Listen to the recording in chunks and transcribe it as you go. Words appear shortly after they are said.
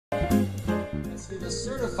The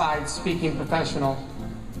certified speaking professional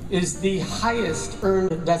is the highest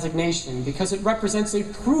earned designation because it represents a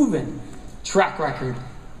proven track record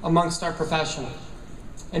amongst our profession.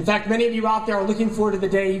 In fact, many of you out there are looking forward to the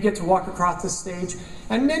day you get to walk across the stage,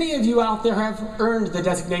 and many of you out there have earned the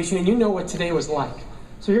designation and you know what today was like.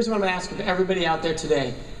 So here's what I'm going to ask of everybody out there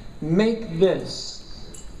today. Make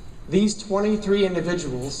these 23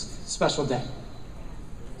 individuals special day.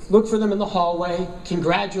 Look for them in the hallway,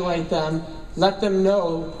 congratulate them, let them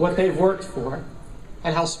know what they've worked for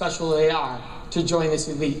and how special they are to join this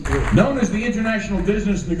elite group. Known as the International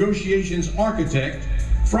Business Negotiations Architect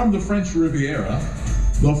from the French Riviera,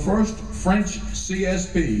 the first French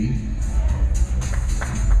CSP,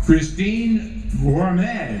 Christine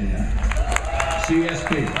Morlet,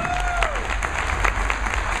 CSP.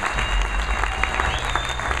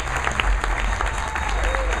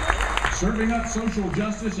 Serving up social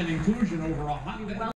justice and inclusion over 100.